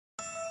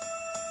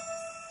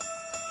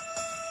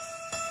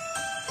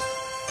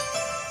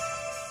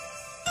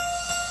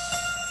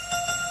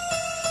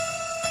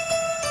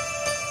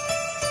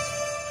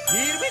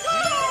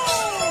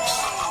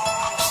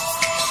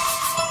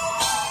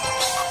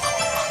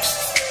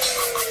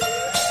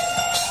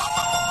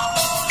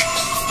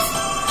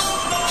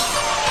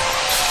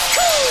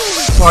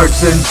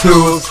Parts and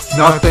tools,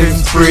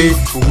 nothing's free,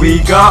 but we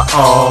got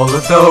all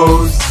of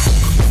those.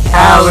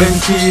 Allen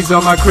keys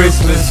on my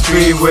Christmas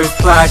tree with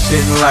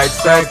flashing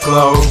lights that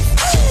glow.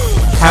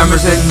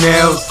 Hammers and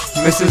nails,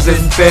 misses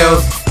and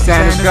fails,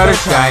 Santa's got a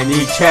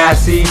shiny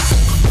chassis.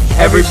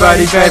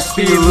 Everybody best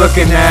be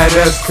looking at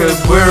us, cause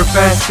we're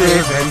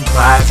festive and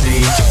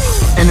classy.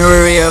 An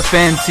array of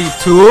fancy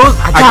tools,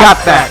 I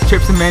got that.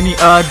 Trips to many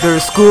other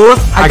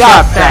schools, I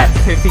got that.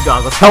 50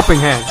 goggles, Helping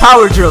hands,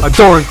 power drills,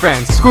 adoring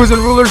fans, screws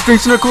and rulers,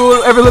 drinks in a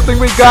cooler, everything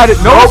we got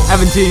it. nope.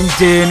 17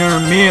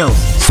 dinner meals,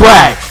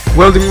 Swag,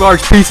 welding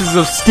large pieces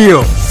of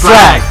steel.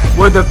 slag,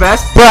 we're the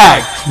best,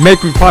 Brag,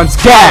 making puns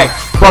gag,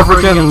 buffer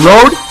can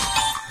load.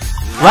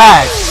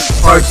 lag.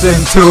 Parts and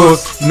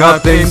tools,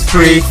 nothing's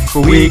free,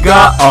 but we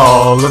got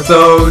all of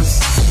those.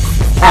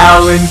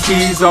 Allen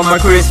keys on my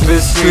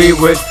Christmas tree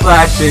with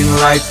flashing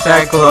lights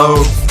that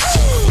glow.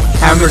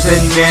 Hammers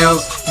and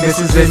nails,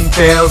 misses and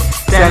fails,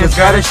 Santa's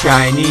got a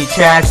shiny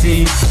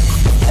chassis.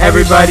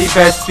 Everybody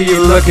best be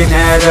looking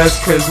at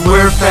us, cause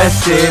we're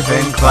festive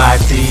and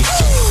classy.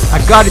 I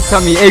got a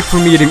tummy ache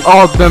from eating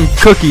all them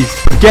cookies.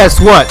 But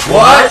guess what?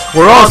 What?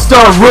 We're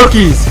all-star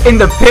rookies In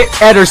the pit,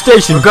 at our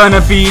station. we're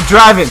gonna be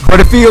driving, But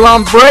if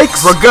Elon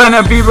breaks, we're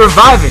gonna be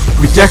reviving.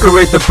 we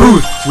decorate the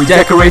booth, we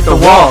decorate the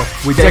wall,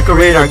 we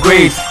decorate our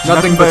grades,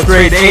 nothing but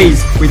straight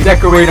A's. We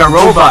decorate our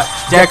robot,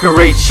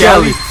 decorate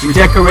Shelly, we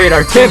decorate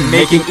our Tim,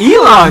 making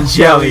Elon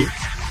jelly.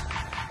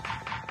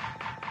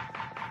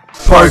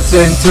 Parts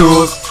and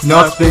tools,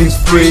 nothing's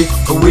free,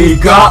 but we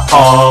got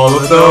all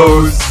of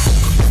those.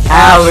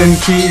 Allen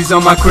keys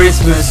on my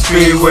Christmas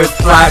tree with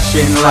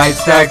flashing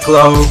lights that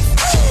glow.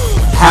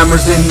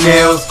 Hammers and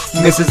nails,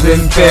 misses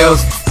and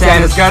fails,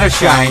 Santa's got a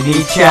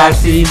shiny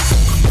chassis.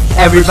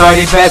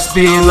 Everybody best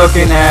be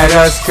looking at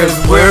us, cause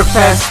we're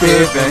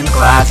festive and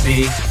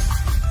classy.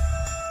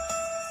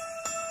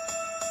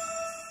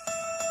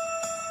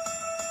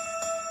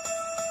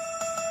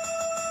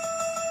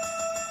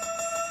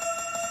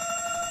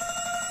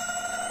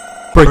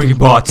 Breaking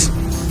bots.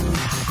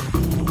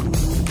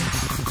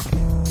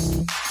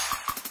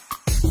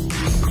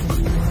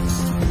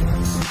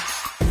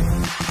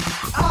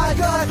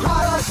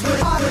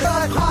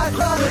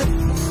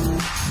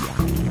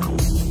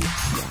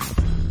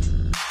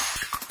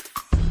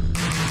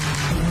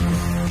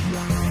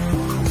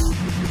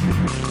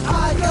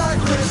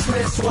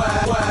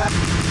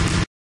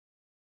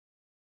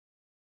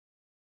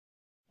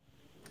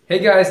 Hey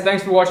guys,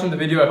 thanks for watching the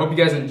video. I hope you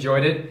guys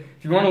enjoyed it.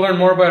 If you want to learn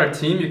more about our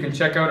team, you can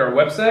check out our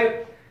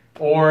website,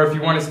 or if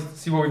you want to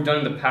see what we've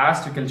done in the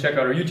past, you can check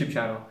out our YouTube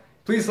channel.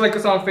 Please like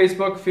us on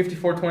Facebook,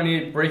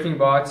 5428 Breaking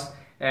Bots,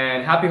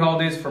 and happy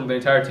holidays from the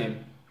entire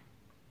team.